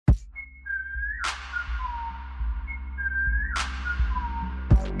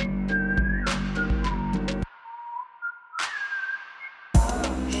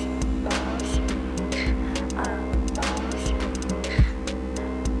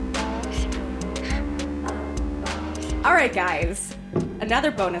All right, guys.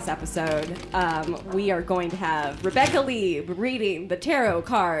 Another bonus episode. We are going to have Rebecca Lee reading the tarot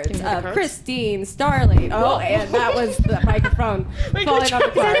cards of Christine Starling. Oh, and that was the microphone falling on the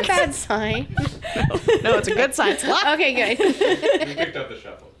Is that cards. a bad sign? No, it's a good sign. Okay, good. We picked up the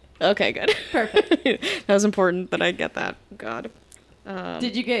shuffle. Okay, good. Perfect. That was important that I get that. God.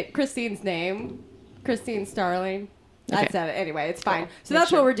 Did you get Christine's name? Christine Starling? Okay. That's it. Anyway, it's fine. So Make that's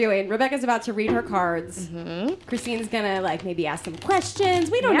sure. what we're doing. Rebecca's about to read her cards. Christine's gonna maybe ask some questions.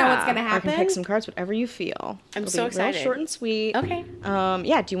 We don't know what's gonna Or I happen. can pick some cards, whatever you feel. I'm It'll so be excited. Real short and sweet. Okay.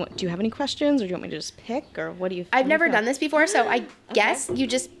 Yeah. Do you have any questions, or do you want me to just pick, or what do you? I've never done this before, so I guess you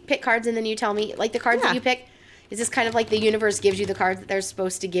just pick cards and then you tell me, like the cards Yeah. that you pick, is this kind of like the universe gives you the cards that they're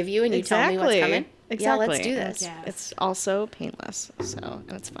supposed to give you and you tell me what's coming? Exactly. Yeah, let's do this. Yeah. It's also painless, so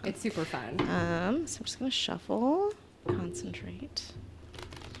and it's fun. It's super fun. So I'm just gonna shuffle, concentrate.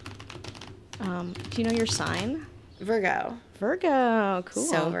 Do you know your sign? Virgo. Virgo. Cool.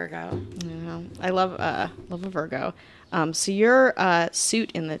 So Virgo. Yeah, I love a Virgo. So your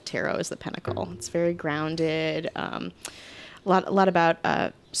suit in the tarot is the Pentacle. It's very grounded. A lot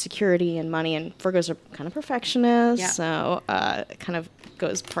about security and money, and Virgos are kind of perfectionists, Yeah. so it kind of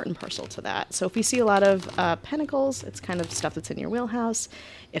goes part and parcel to that. So if we see a lot of Pentacles, it's kind of stuff that's in your wheelhouse.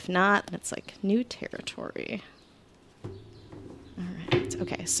 If not, then it's like new territory. All right.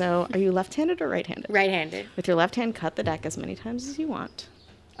 Okay. So are you left-handed or right-handed? Right-handed. With your left hand, cut the deck as many times as you want.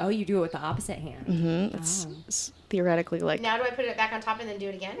 Oh, you do it with the opposite hand. It's theoretically like Now do I put it back on top and then do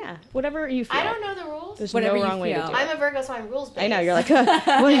it again? yeah, whatever you feel. I don't know the rules. There's Whatever no you wrong way to feel. do it. I'm a Virgo, so I'm rules-based. I know you're like,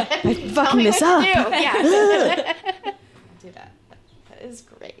 what? I'm fucking me this what to up. do. Yeah. Do that. That is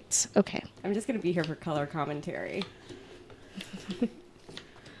great. Okay. I'm just gonna be here for color commentary.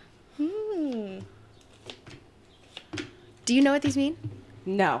 Do you know what these mean?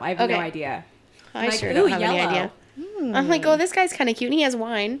 No, I have Okay. no idea. I Like, sure ooh, don't have yellow. any idea. I'm like, oh, this guy's kind of cute, and he has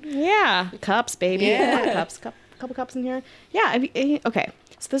wine. Yeah. Cups, baby. Yeah. Cups. Couple cups in here. Yeah. Okay.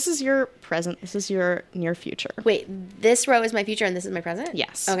 So this is your present. This is your near future. Wait, this row is my future, and this is my present?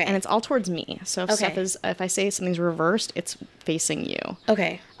 Yes. Okay. And it's all towards me. So if Okay. if I say something's reversed, it's facing you.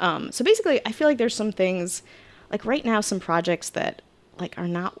 Okay. So basically, I feel like there's some things, like right now, some projects that like are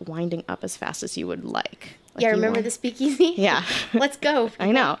not winding up as fast as you would like. Like Yeah, you remember want- the speakeasy? Yeah. Let's go.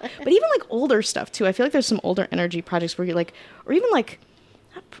 I know. But even like older stuff too. I feel like there's some older energy projects where you're like, or even like,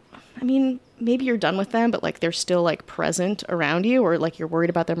 I mean, maybe you're done with them, but like they're still like present around you, or like you're worried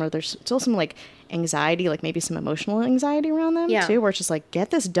about them, or there's still some like anxiety, like maybe some emotional anxiety around them Yeah. too, where it's just like,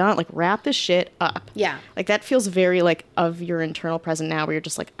 get this done, like wrap this shit up. Yeah. Like that feels very like of your internal present now, where you're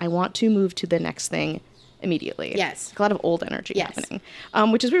just like, I want to move to the next thing immediately. Yes. Like a lot of old energy Yes.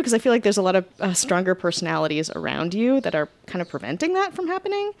 happening, which is weird because I feel like there's a lot of stronger personalities around you that are kind of preventing that from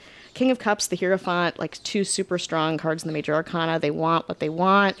happening. King of Cups, the Hierophant, like two super strong cards in the Major Arcana. They want what they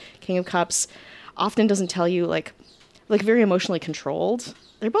want. King of Cups often doesn't tell you like very emotionally controlled.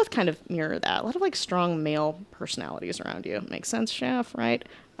 They're both kind of mirror that. A lot of like strong male personalities around you. Makes sense, Chef, right?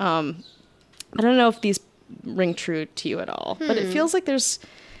 I don't know if these ring true to you at all, but it feels like there's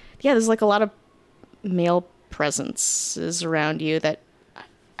like a lot of male presences around you that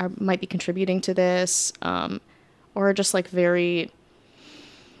might be contributing to this, or just like very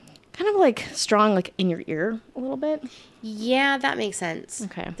kind of like strong, like in your ear a little bit. Yeah, that makes sense.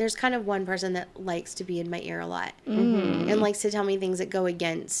 Okay. There's kind of one person that likes to be in my ear a lot and likes to tell me things that go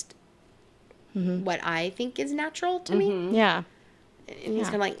against what I think is natural to me. Yeah, And he's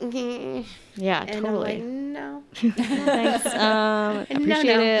kind of like, yeah, and totally. I'm like, no. Thanks.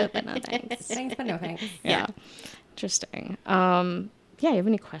 Appreciate no. it, but no thanks. Thanks, but no thanks. Yeah. Interesting. Yeah, you have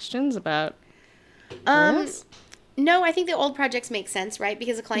any questions about Um, this? No, I think the old projects make sense, right?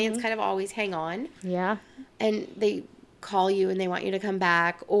 Because the clients kind of always hang on Yeah. and they call you and they want you to come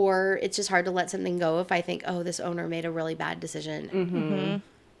back, or it's just hard to let something go if I think, oh, this owner made a really bad decision.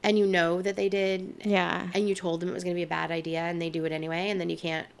 And you know that they did. Yeah. And you told them it was going to be a bad idea and they do it anyway, and then you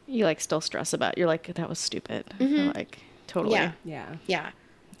can't. You like still stress about, you're like, that was stupid. You're like, totally. Yeah. Yeah. Yeah.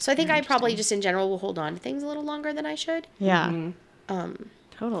 So I think I probably just in general will hold on to things a little longer than I should. Yeah.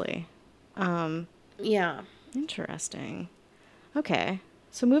 Totally. Yeah. Interesting. Okay.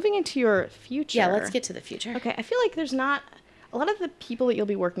 So moving into your future. Yeah, let's get to the future. Okay, I feel like there's not a lot of the people that you'll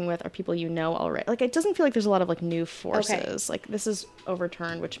be working with are people you know already. Like it doesn't feel like there's a lot of like new forces. Like this is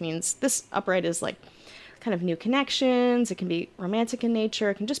overturned, which means this upright is like kind of new connections. It can be romantic in nature.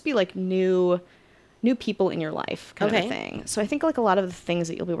 It can just be like new people in your life kind of thing. So I think like a lot of the things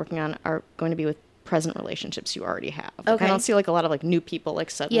that you'll be working on are going to be with present relationships you already have. Like, Okay. I don't see like a lot of like new people like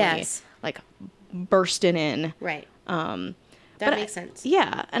suddenly Yes. like bursting in. Right. But That makes sense.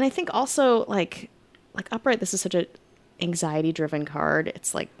 Yeah, and I think also like upright. This is such a anxiety-driven card.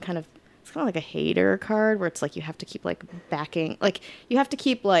 It's like kind of like a hater card where it's like you have to keep like backing, like you have to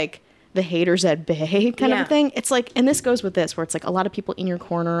keep like the haters at bay kind of a thing. It's like, and this goes with this, where it's like a lot of people in your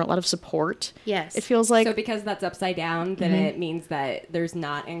corner, a lot of support. Yes. It feels like. So because that's upside down, then it means that there's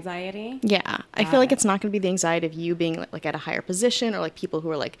not anxiety? Yeah. I feel like it's not going to be the anxiety of you being like at a higher position, or like people who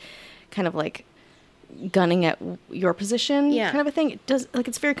are like kind of like gunning at your position kind of a thing. It does, like,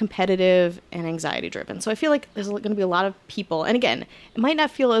 it's very competitive and anxiety driven. So I feel like there's going to be a lot of people, and again, it might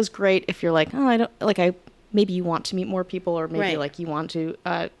not feel as great if you're like, oh, I don't, like, maybe you want to meet more people, or maybe like you want to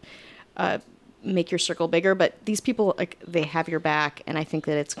make your circle bigger, but these people, like, they have your back, and I think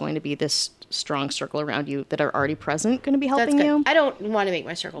that it's going to be this strong circle around you that are already present going to be helping you. I don't want to make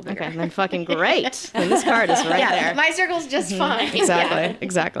my circle bigger. Okay, then fucking great. Then this card is right there. My circle's just fine. Exactly,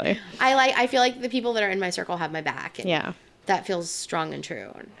 exactly. I feel like the people that are in my circle have my back. And that feels strong and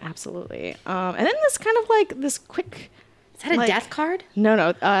true. Absolutely. And then this kind of like this quick. Is that a death card?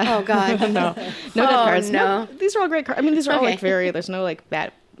 No. Oh God, no death cards. No, these are all great cards. I mean, these are all like very. There's no like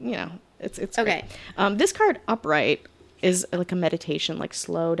bad. You know, it's okay. Great. This card upright is like a meditation, like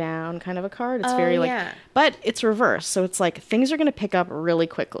slow down kind of a card. It's very like, but it's reverse. So it's like things are going to pick up really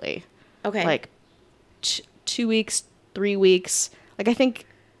quickly. Okay. Like 2 weeks, 3 weeks. Like I think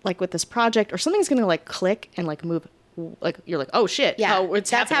like with this project, or something's going to like click and like move. Like you're like, oh shit. Yeah. Oh, it's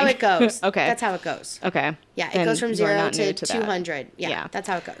that's happening. how it goes. Okay. That's how it goes. Okay. Yeah. It goes from 0 to to 200. Yeah. That's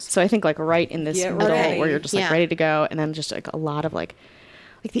how it goes. So I think like right in this middle where you're just like ready to go, and then just like a lot of like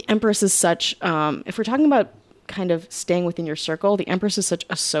the Empress is such, if we're talking about kind of staying within your circle, the Empress is such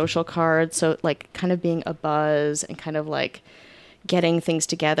a social card. So like kind of being a buzz and kind of like getting things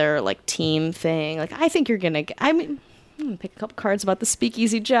together, like team thing. Like I think you're going to, I'm going to pick a couple cards about the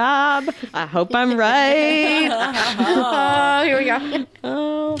speakeasy job. I hope I'm right. Oh, here we go.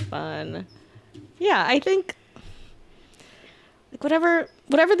 Oh, fun. Yeah, I think like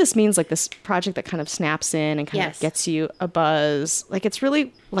whatever this means, like this project that kind of snaps in and kind of gets you a buzz, like it's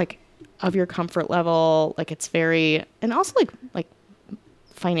really like of your comfort level, like it's very, and also like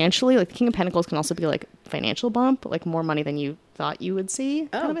financially, like the King of Pentacles can also be like financial bump, like more money than you thought you would see,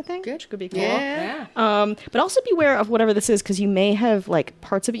 kind of a thing. Good. Could be cool. Yeah. But also beware of whatever this is, because you may have like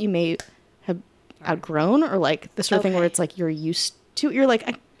parts of it you may have outgrown, or like the sort of thing where it's like you're used to, you're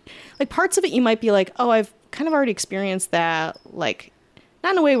like parts of it you might be like, oh, I've kind of already experienced that, like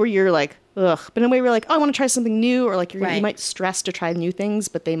not in a way where you're like ugh, but in a way where like, oh, I want to try something new, or like you might stress to try new things,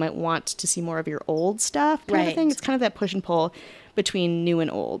 but they might want to see more of your old stuff kind of thing. It's kind of that push and pull between new and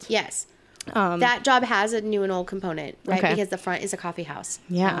old. Yes. That job has a new and old component, right? Because the front is a coffee house.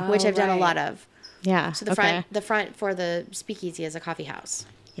 Yeah. Which I've done a lot of. Yeah. So the front for the speakeasy is a coffee house.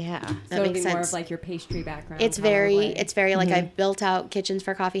 Yeah. That so it'll makes be sense. more of like your pastry background. It's very like I've built out kitchens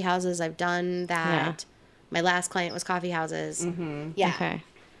for coffee houses. I've done that. My last client was coffee houses. Yeah. Okay.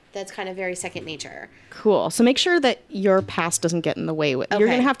 That's kind of very second nature. Cool. So make sure that your past doesn't get in the way. You're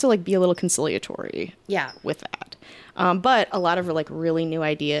going to have to like be a little conciliatory with that. But a lot of like really new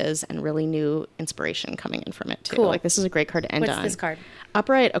ideas and really new inspiration coming in from it too. Cool. Like this is a great card to end on. What's this card?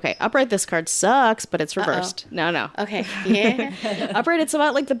 Upright. Okay. Upright. This card sucks, but it's reversed. No. Okay. Yeah. Upright. It's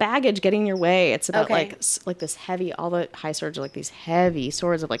about like the baggage getting in your way. It's about like this heavy, all the high swords are like these heavy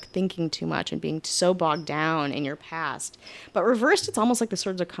swords of like thinking too much and being so bogged down in your past. But reversed, it's almost like the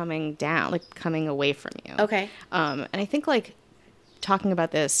swords are coming down, like coming away from you. Okay. And I think like talking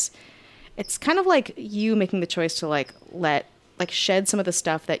about this, it's kind of like you making the choice to like shed some of the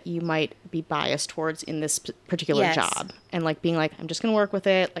stuff that you might be biased towards in this particular job, and like being like, I'm just going to work with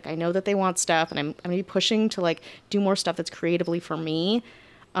it. Like I know that they want stuff, and I'm going to be pushing to like do more stuff that's creatively for me.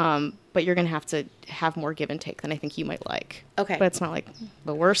 But you're going to have more give and take than I think you might like. Okay. But it's not like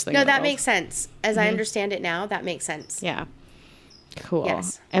the worst thing. No, that makes sense. As I understand it now, that makes sense. Yeah. Cool.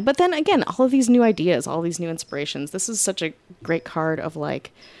 Yes. But then again, all of these new ideas, all these new inspirations, this is such a great card of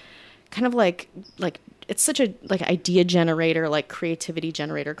like, kind of like it's such a like idea generator, like creativity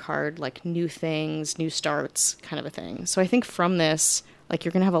generator card, like new things, new starts kind of a thing. So I think from this, like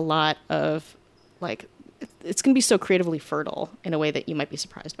you're going to have a lot of like, it's going to be so creatively fertile in a way that you might be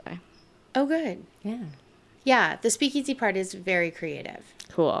surprised by. Oh, good. Yeah. Yeah. The speakeasy part is very creative.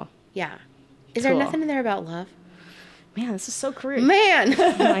 Cool. Yeah. Is there nothing in there about love? Man, this is so career. Man.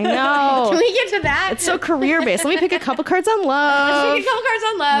 I know. Can we get to that? It's so career based. Let me pick a couple cards on love. Let's pick a couple cards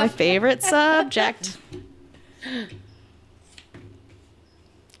on love. My favorite subject.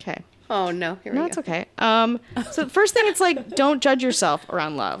 Okay. Oh, no. Here we go. No, it's okay. So the first thing, it's like, don't judge yourself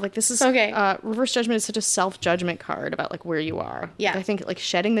around love. Like this is, reverse judgment is such a self-judgment card about like where you are. Yeah. Like, I think like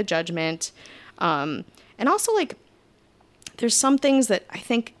shedding the judgment. And also like, there's some things that I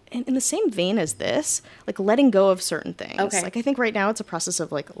think in the same vein as this, like letting go of certain things. Okay. Like I think right now it's a process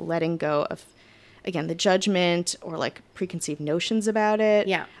of like letting go of, again, the judgment or like preconceived notions about it.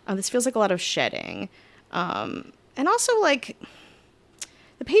 Yeah. This feels like a lot of shedding. And also like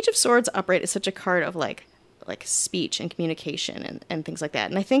the Page of Swords upright is such a card of like speech and communication and things like that.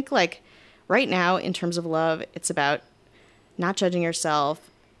 And I think like right now in terms of love, it's about not judging yourself,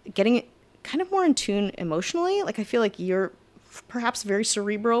 getting kind of more in tune emotionally. Like I feel like you're perhaps very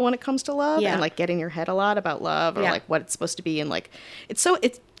cerebral when it comes to love and like getting your head a lot about love or like what it's supposed to be. And like,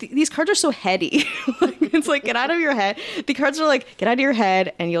 these cards are so heady. It's like, get out of your head. The cards are like, get out of your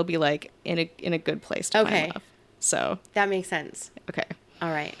head and you'll be like in a good place to find love. So that makes sense. Okay.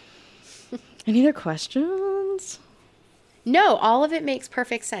 All right. Any other questions? No, all of it makes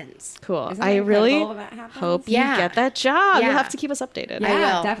perfect sense. Cool. Isn't I it really incredible when that happens? hope you get that job. Yeah. You'll have to keep us updated. I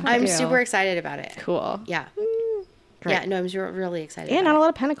will. definitely I'm do. super excited about it. Cool. Yeah. Great. Yeah, no, I'm really excited And about not a it. lot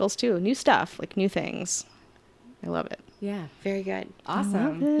of pentacles too. New stuff, like new things. I love it. Yeah. Very good.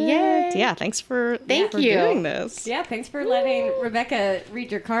 Awesome. Yay. Yeah, thanks for Thank for you. doing this. Yeah, thanks for letting Rebecca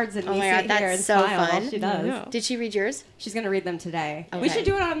read your cards and Oh me my sit God, here that's and so smile while fun. she does. Yeah. Did she read yours? She's going to read them today. We Okay. should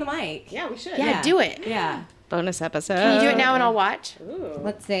do it on the mic. Yeah, we should. Yeah, do it. Yeah. Bonus episode. Can you do it now and I'll watch?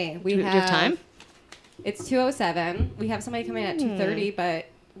 Let's see. Do you have time? It's 2:07. We have somebody coming at 2:30, but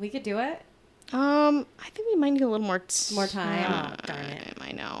we could do it. I think we might need a little more More time. Oh, darn it.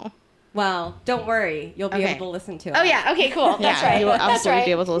 I know. Well, don't worry. You'll be Okay. able to listen to it. Oh, yeah. Okay, cool. That's right. You will That's absolutely right.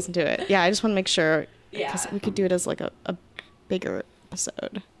 be able to listen to it. Yeah, I just want to make sure. Yeah. 'Cause we could do it as like a bigger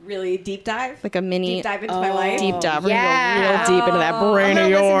episode. Really deep dive? Like a mini Deep dive into my life? deep dive. We're Yeah. gonna go real deep into that I'm brain gonna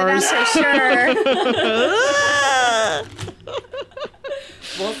of listen yours. to that for sure.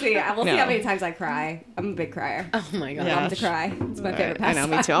 We'll see. We'll see No. how many times I cry. I'm a big crier. Oh, my God. I love to cry. It's my favorite I know,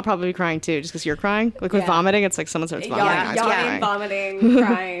 me too. I'll probably be crying too, just because you're crying. Like with Yeah. vomiting, it's like someone starts vomiting. Yawning, I start yawning, crying. vomiting,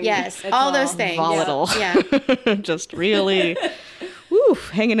 crying. Yes, It's all those things. Volatile. Yeah. Just really, woo,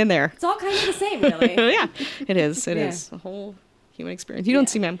 hanging in there. It's all kind of the same, really. Yeah, it is. It Yeah. is the whole human experience. You don't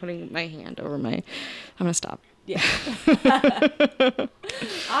see me. I'm putting my hand over my. I'm gonna stop. Yeah.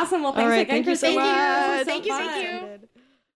 Awesome. Well, thanks All right, again, thank you so Christine. much. This was so Thank you. fun.